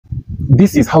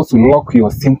This is how to lock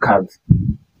your SIM card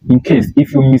in case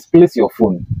if you misplace your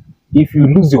phone, if you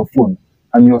lose your phone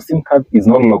and your SIM card is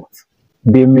not locked,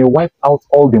 they may wipe out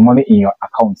all the money in your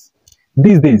accounts.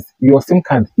 These days, your SIM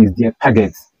card is their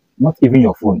target, not even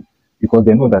your phone, because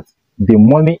they know that the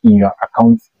money in your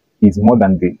account is more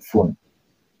than the phone.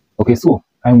 Okay, so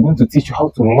I'm going to teach you how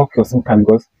to lock your SIM card,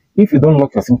 because if you don't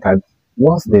lock your SIM card,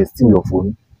 once they steal your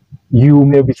phone, you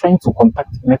may be trying to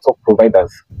contact network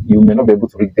providers. You may not be able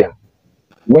to reach them.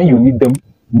 When you need them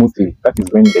mostly, that is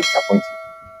when they disappoint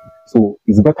you. So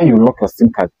it's better you lock your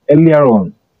SIM card earlier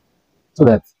on, so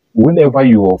that whenever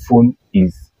your phone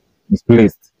is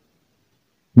misplaced,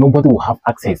 nobody will have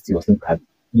access to your SIM card.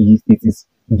 It is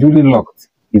duly locked.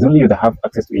 It's only you that have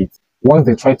access to it. Once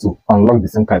they try to unlock the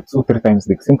SIM card 2-3 times,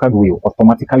 the SIM card will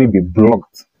automatically be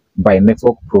blocked by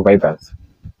network providers.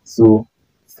 So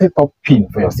set up PIN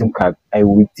for your SIM card. I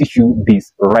will teach you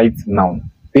this right now.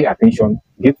 Pay attention,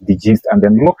 get the gist, and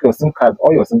then lock your SIM card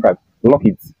or your SIM card. Lock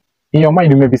it. In your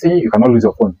mind, you may be saying you cannot lose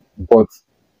your phone, but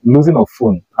losing a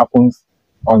phone happens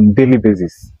on daily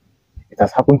basis. It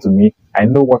has happened to me. I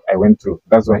know what I went through.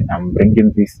 That's why I'm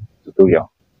bringing this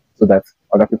tutorial, so that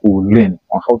other people will learn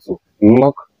on how to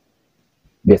lock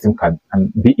their SIM card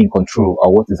and be in control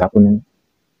of what is happening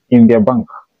in their bank.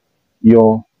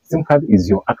 Your SIM card is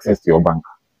your access to your bank.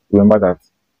 Remember that.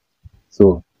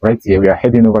 So right here, we are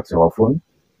heading over to our phone.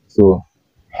 So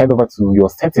head over to your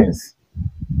settings.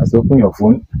 As you open your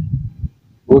phone,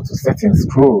 go to settings,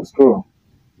 scroll,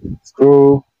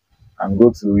 and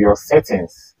go to your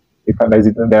settings.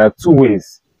 There are 2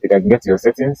 ways you can get to your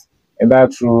settings, and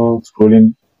that through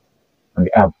scrolling on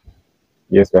the app.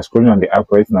 Yes, we are scrolling on the app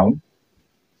right now.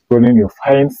 Scrolling, you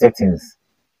find settings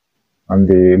on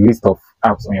the list of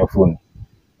apps on your phone.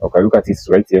 Okay, look at it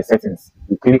right here, settings.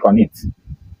 You click on it.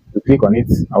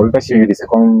 I will show you the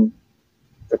second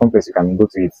place you can go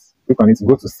to it. Click on it,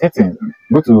 go to settings,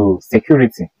 go to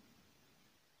security.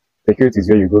 Security is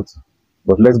where you go to.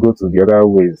 But let's go to the other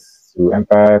ways to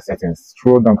enter settings.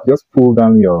 Scroll down, just pull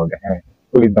down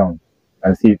pull it down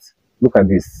and see it. Look at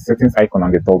this settings icon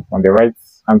on the top, on the right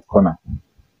hand corner.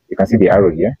 You can see the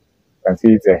arrow here. You can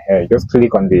see it here. Just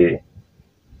click on the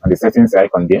settings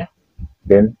icon there.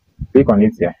 Then click on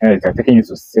it here. It's taking you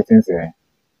to settings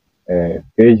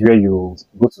page where you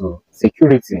go to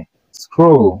security.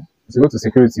 Scroll. As you go to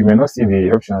security, you may not see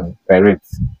the option direct.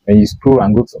 Then you scroll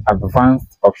and go to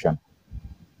advanced option.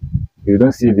 If you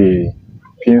don't see the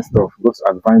PIN stuff, go to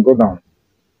advanced, go down,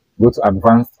 go to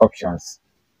advanced options.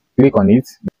 Click on it.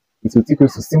 It will take you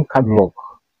to SIM card lock.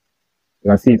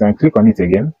 You can see it and click on it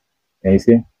again. And you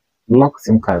say lock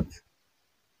SIM card.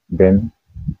 Then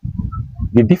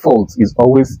the default is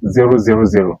always 000,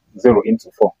 0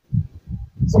 into 4.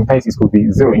 Sometimes it could be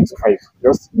 0 into 5.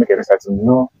 Just make a research to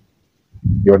know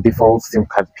your default SIM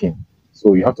card PIN.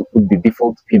 So you have to put the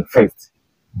default PIN first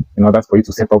in order for you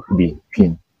to set up the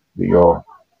PIN, your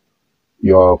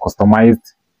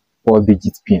customized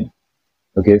 4-digit PIN.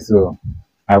 Okay, so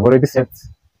I've already set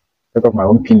up my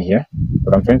own PIN here,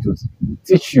 but I'm trying to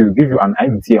teach you, give you an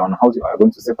idea on how you are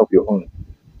going to set up your own.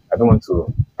 I don't want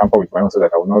to tamper with my own so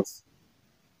that I will not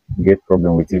get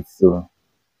problem with it. So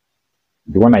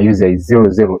the one I use there is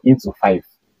 0 into 5.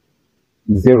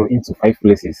 0 into 5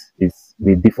 places is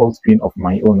the default PIN of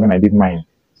my own when I did mine.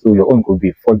 So your own could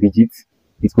be 4 digits.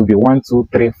 It could be 1, 2,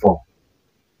 3, 4.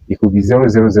 It could be 000.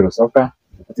 So after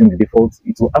putting the default,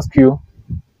 it will ask you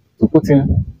to put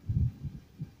in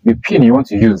the PIN you want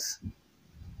to use.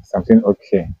 Something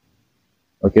okay.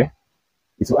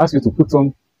 It will ask you to put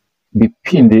on the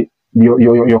PIN,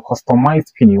 your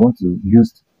customized PIN you want to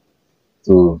use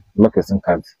to lock your SIM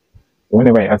card. So when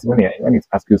it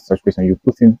asks you such question, you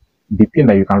put in the PIN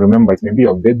that you can remember. It may be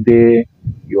your birthday,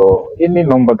 any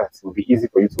number that will be easy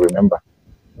for you to remember.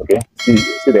 Okay, see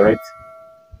the right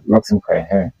lock SIM card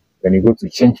here. Then you go to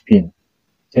change PIN.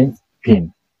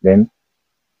 Then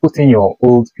put in your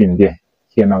old PIN there.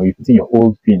 Here now you put in your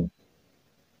old PIN,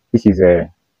 which is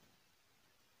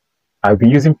I've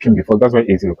been using PIN before. That's why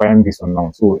it's requiring this one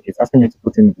now. So it's asking me to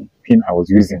put in the PIN I was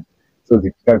using. So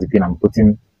that's the PIN I'm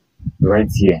putting right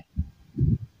here.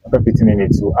 After putting in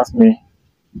it, to ask me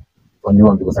for new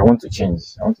one because I want to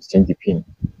change the PIN.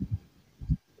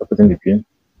 So put in the PIN.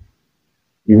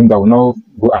 Even though I will not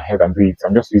go ahead and do it,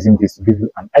 I'm just using this to give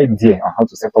you an idea on how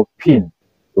to set up PIN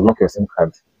to lock your SIM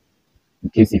card. In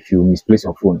case if you misplace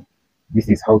your phone, this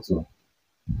is how to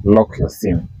lock your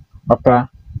SIM. After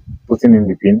putting in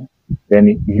the PIN,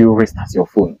 then you restart your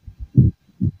phone.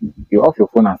 You off your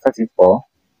phone and start it, or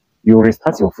you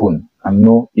restart your phone and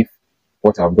know if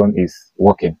what I've done is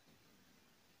working.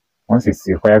 Once it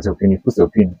requires your PIN, you put your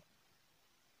PIN.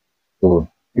 So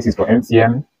this is for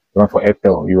MTN, the one for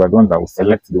Airtel, you are the one that will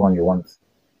select the one you want.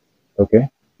 Okay,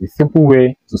 the simple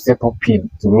way to set up PIN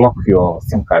to lock your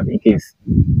SIM card in case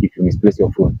if you misplace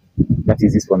your phone. That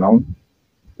is it for now.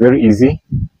 Very easy.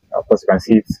 Of course, you can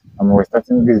see it. I'm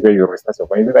restarting this way. You restart your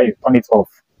phone. Either you turn it off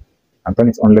and turn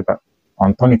it on later,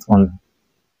 and turn it on,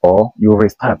 or you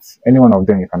restart. Any one of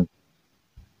them you can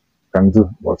do,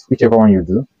 but whichever one you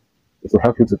do, it will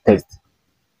help you to test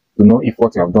to know if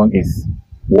what you have done is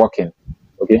working.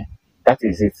 Okay, that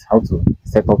is it. How to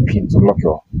set up PIN to lock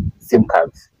your SIM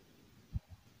cards.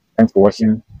 Thanks for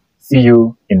watching. See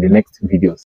you in the next videos.